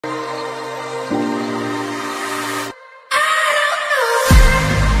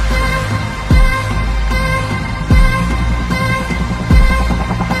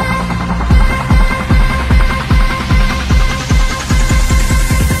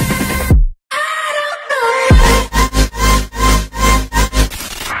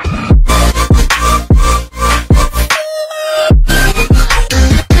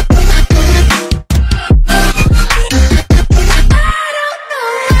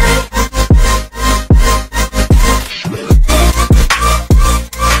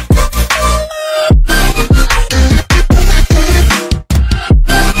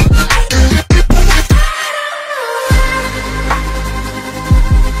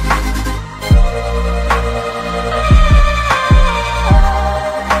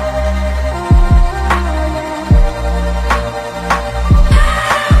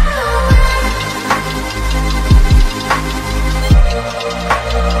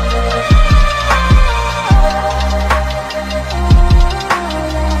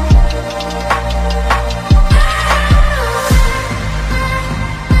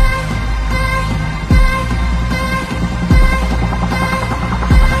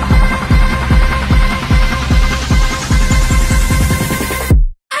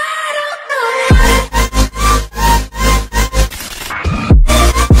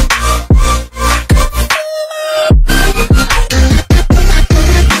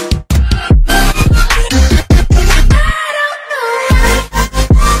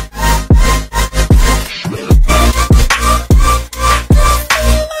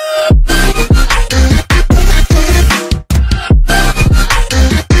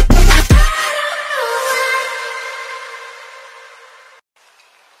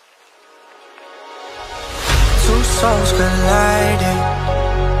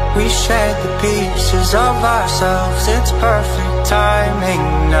the pieces of ourselves. It's perfect timing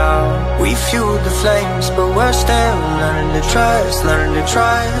now. We fueled the flames, but we're still learning to trust, learning to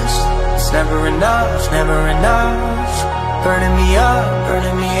trust. It's never enough, never enough. Burning me up,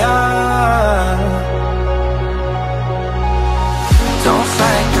 burning me up. Don't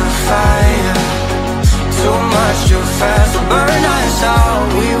fight the fire too much, too fast, will burn us out.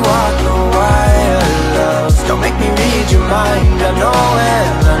 We walk the wire, love. Don't make me read your mind. I know it.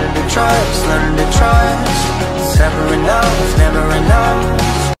 Learning to trust, learning to trust. It's never enough, never enough.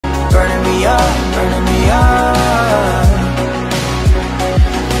 Burning me up, burning me up.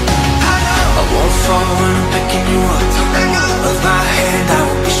 I won't fall when I'm picking you up. Of my hand, I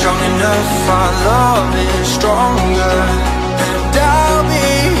won't be strong enough. Our love is stronger, and I'll be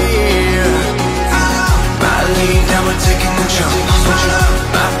here. My lead, now we're taking the jump.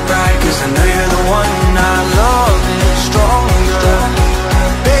 My pride, cause I know you're the one. Our love is stronger.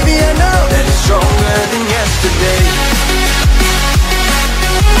 Baby, I know that it's stronger than yesterday.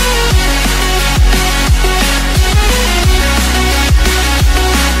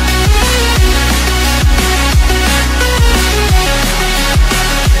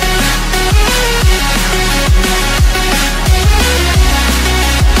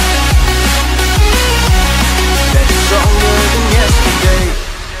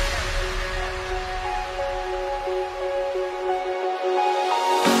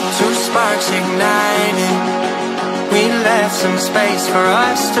 Sparks ignited. We left some space for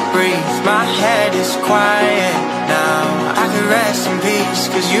us to breathe. My head is quiet now. I can rest in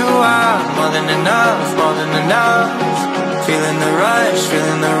peace, cause you are more than enough, more than enough. Feeling the rush,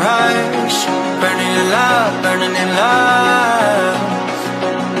 feeling the rush. Burning in love, burning in love.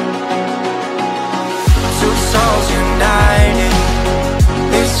 Two souls united.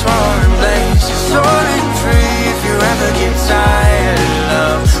 This roaring blaze is soaring free. If you ever get tired,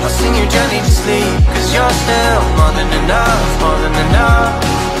 love, I'll sing you gently to sleep, cause you're still more than enough, more than enough.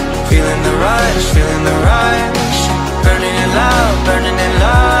 Feeling the rush, feeling the rush. Burning in love, burning in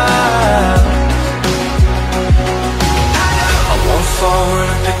love. I won't fall when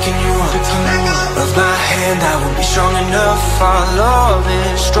I'm picking you up. Of my hand, I won't be strong enough. Our love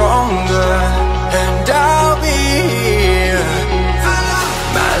is stronger, and I'll be here.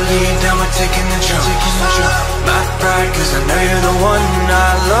 My lead, now we're taking the jump. My pride, cause I know you're the one.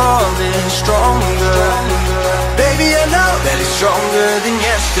 Our love is stronger. Baby, I know that it's stronger than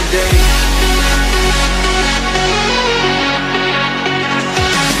yesterday.